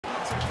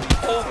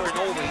over and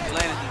over, he's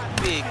landing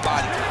these big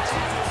body kicks.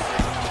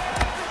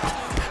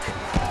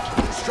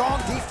 Strong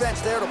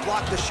defense there to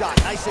block the shot.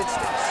 Nice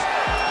instincts.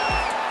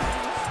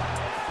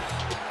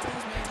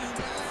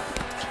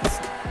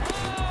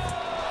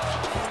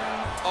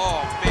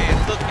 Oh, man,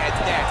 look at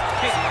that.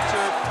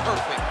 Picture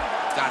perfect.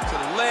 Got to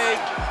the leg,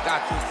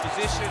 got to his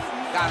position,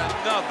 got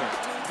another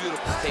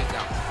beautiful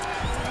takedown.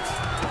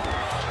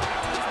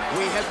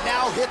 We have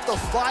now hit the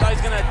fight.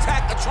 He's going to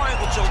attack a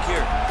triangle choke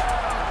here.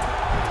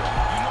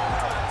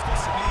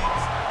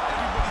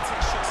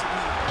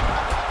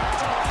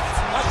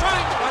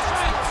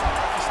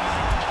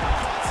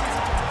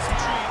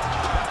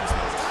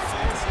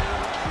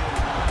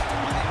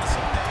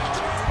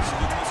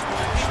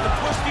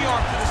 Arm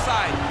to the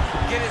side,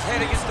 get his head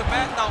against the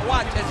mat. Now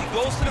watch as he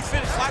goes to the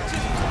finish. Watch his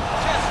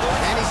chest.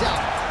 And he's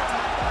out.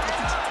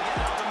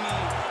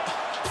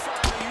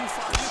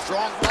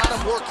 Strong bottom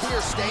work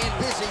here, staying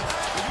busy.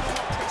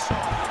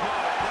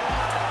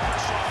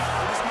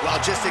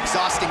 Well, just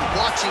exhausting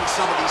watching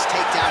some of these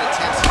takedown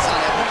attempts. He's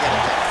unable to get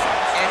it back.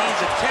 And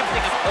he's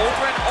attempting it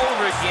over and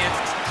over again.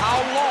 How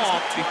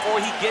long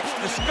before he gets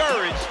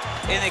discouraged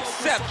and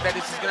accepts that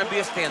this is going to be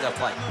a stand-up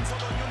fight?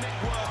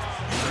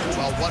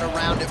 Well, what a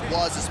round it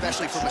was,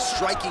 especially from a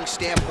striking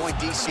standpoint.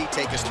 DC,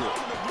 take us through.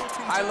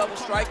 High-level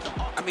striking.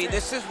 I mean,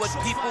 this is what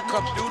people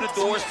come through the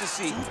doors to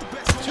see.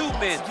 Two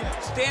men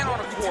stand on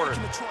a quarter,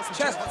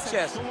 chest to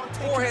chest,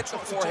 forehead to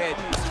forehead,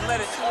 and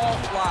let it all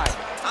fly.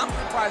 I'm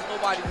surprised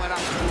nobody went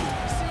out.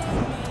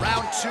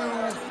 Round two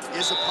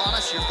is upon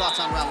us. Your thoughts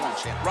on round one,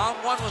 champ? Round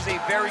one was a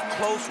very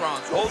close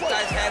round. Both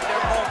guys had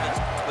their moments,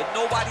 but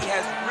nobody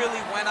has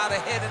really went out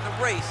ahead in the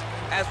race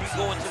as we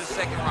go into the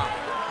second round.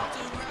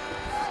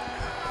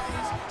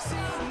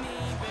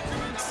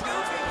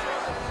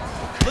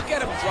 Look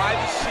at him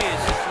drive his shin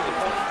just through the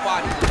opponent's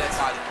body with that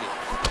body kick.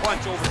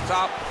 Punch over the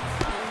top.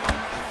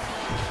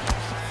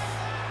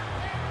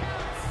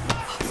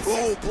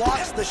 Ooh,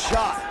 blocks the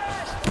shot.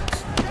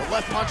 The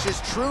left punch is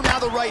true, now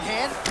the right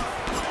hand.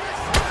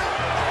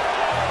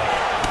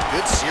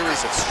 Good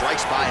series of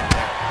strikes by him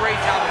there. Great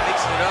job of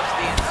mixing it up,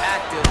 staying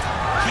active,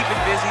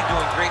 keeping busy,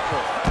 doing great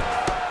work.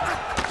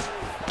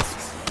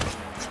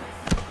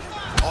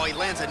 Oh, he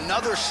lands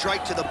another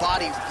strike to the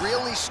body,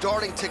 really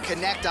starting to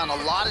connect on a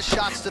lot of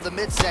shots to the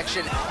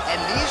midsection, and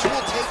these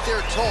will take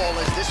their toll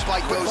as this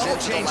fight goes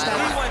into the latter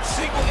round. He went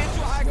single into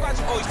a high crotch.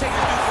 Oh, he's taking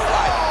the dude for a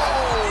ride.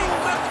 He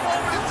flipped him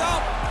over the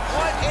top.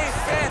 What a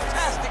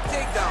fantastic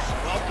takedown.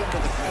 Welcome to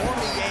the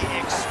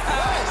Cormier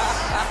Express.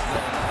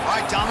 All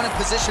right, dominant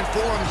position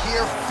for him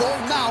here, full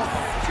mount.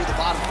 If you're the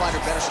bottom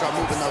fighter, better start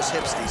moving those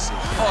hips, DC.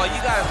 Oh, you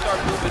gotta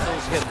start moving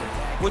those hips.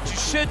 What you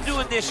should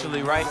do initially,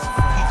 right?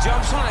 He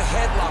jumps on a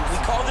headlock. We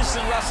call this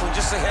in wrestling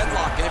just a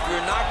headlock. And if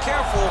you're not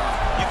careful,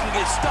 you can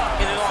get stuck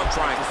in an arm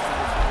triangle.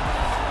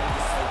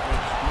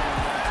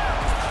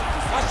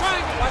 Watch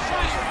triangle, watch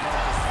triangle.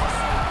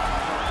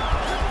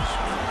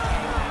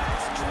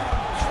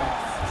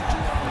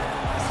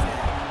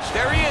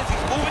 There he is.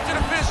 He's moving to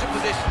the finishing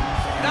position.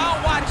 Now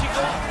watch, he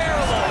goes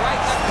parallel,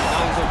 right?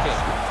 Now he's okay.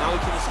 Now he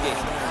can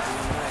escape.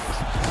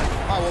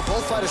 All right, well,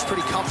 both fighters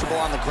pretty comfortable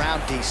on the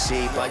ground,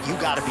 DC, but you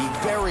got to be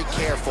very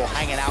careful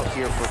hanging out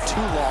here for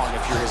too long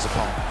if you're his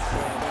opponent.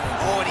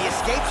 Oh, and he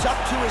escapes up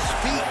to his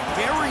feet.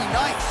 Very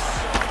nice.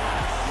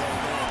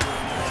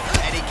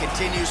 And he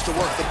continues to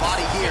work the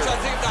body here.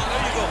 Take him down. There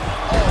you go.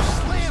 Oh,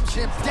 slams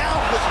him down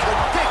with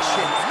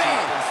conviction,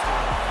 man.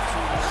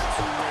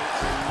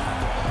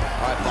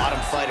 All right,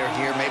 bottom fighter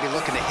here, maybe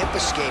looking to hip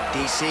escape,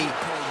 DC.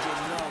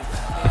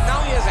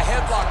 Now he has a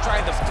headlock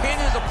trying to pin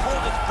his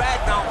opponent's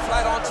back down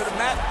flat onto the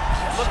mat.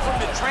 Look for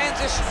him to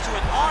transition to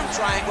an arm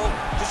triangle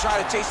to try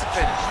to chase the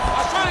finish.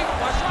 Watch triangle,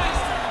 watch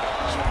triangle.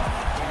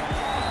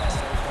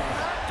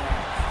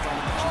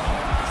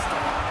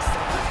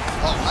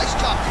 Oh, nice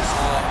job, DC.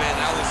 Oh, man,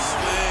 that was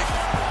slick.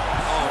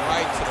 Oh,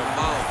 right to the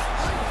mouth.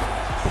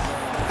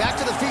 Back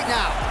to the feet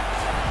now.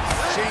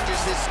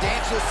 Changes his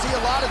stance. You'll see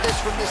a lot of this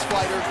from this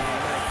fighter.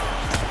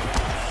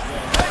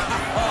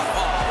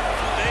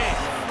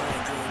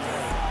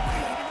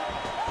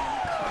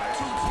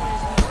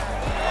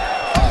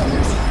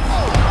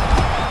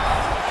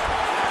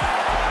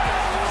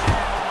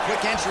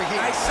 Entry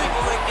here. Nice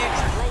single leg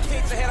entry.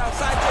 Rotates the head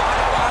outside to a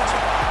watch.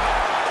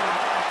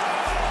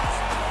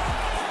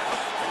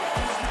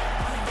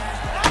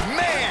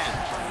 Man!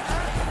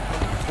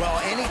 Well,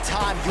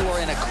 anytime you are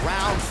in a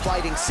ground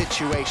fighting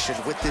situation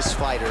with this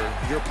fighter,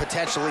 you're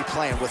potentially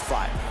playing with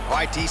fire. All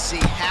right, DC,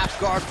 half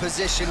guard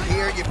position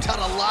here. You've done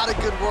a lot of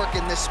good work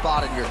in this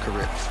spot in your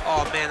career.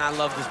 Oh, man, I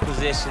love this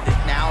position.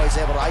 Now he's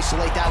able to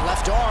isolate that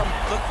left arm.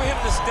 Look for him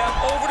to step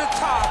over the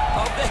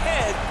top of the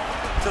head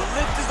to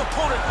lift his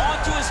opponent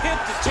onto his hip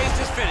to chase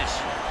his finish.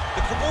 The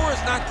Kimura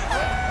is not the...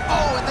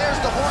 Oh, and there's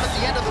the horn at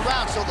the end of the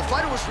round. So the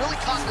fighter was really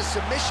caught in a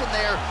submission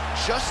there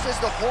just as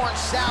the horn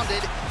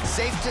sounded.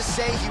 Safe to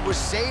say he was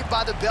saved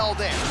by the bell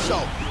there. So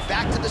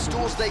back to the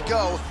stools they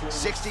go.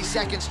 60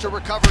 seconds to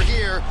recover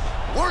here.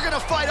 We're going to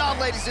fight on,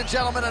 ladies and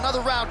gentlemen. Another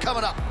round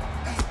coming up.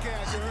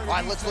 All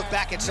right, let's look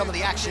back at some of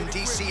the action,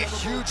 DC. A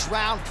huge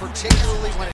round, particularly when